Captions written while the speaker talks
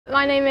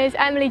My name is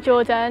Emily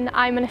Jordan.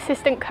 I'm an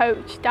assistant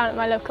coach down at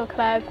my local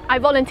club. I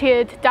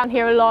volunteered down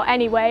here a lot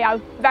anyway. I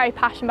was very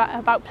passionate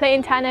about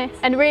playing tennis,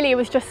 and really it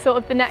was just sort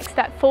of the next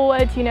step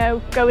forward. You know,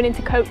 going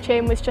into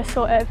coaching was just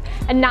sort of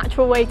a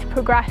natural way to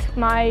progress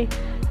my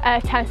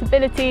tennis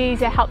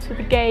abilities. It helps with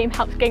the game,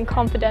 helps gain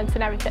confidence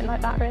and everything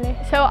like that really.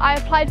 So I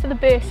applied for the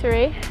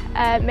bursary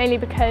mainly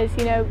because,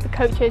 you know, the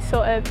coaches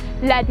sort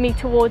of led me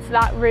towards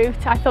that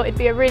route. I thought it'd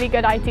be a really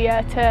good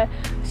idea to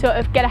sort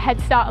of get a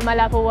head start on my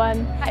level 1.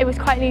 It was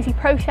quite an easy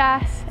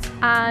process,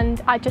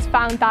 and I just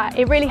found that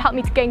it really helped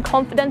me to gain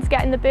confidence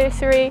getting the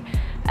bursary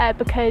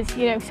because,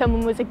 you know,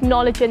 someone was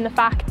acknowledging the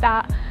fact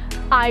that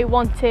I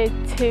wanted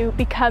to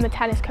become a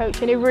tennis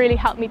coach, and it really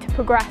helped me to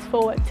progress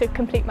forward to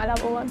complete my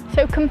level 1.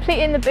 So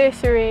completing the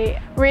bursary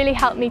really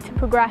helped me to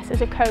progress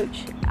as a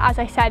coach. As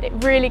I said, it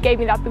really gave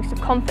me that boost of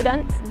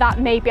confidence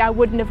that maybe I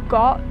wouldn't have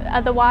got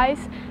otherwise.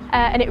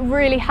 And it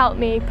really helped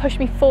me, push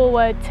me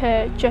forward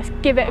to just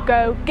give it a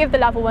go, give the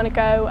level 1 a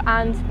go,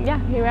 and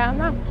yeah, here I am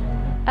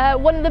now.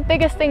 One of the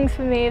biggest things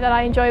for me that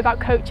I enjoy about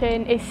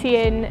coaching is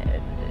seeing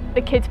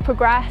the kids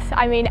progress.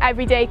 I mean,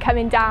 every day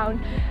coming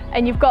down,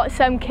 and you've got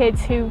some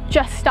kids who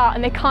just start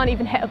and they can't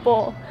even hit a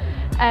ball.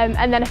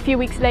 And then a few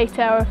weeks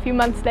later or a few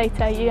months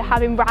later, you're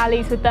having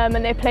rallies with them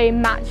and they're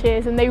playing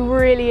matches, and they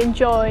really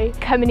enjoy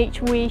coming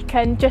each week,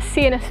 and just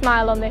seeing a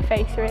smile on their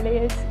face really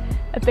is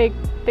a big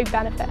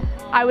benefit.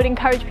 I would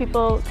encourage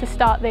people to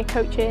start their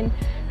coaching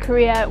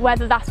career,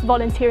 whether that's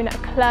volunteering at a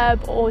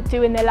club or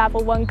doing their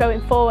level 1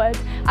 going forward.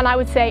 And I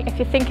would say if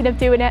you're thinking of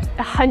doing it,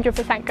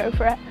 100% go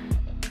for it.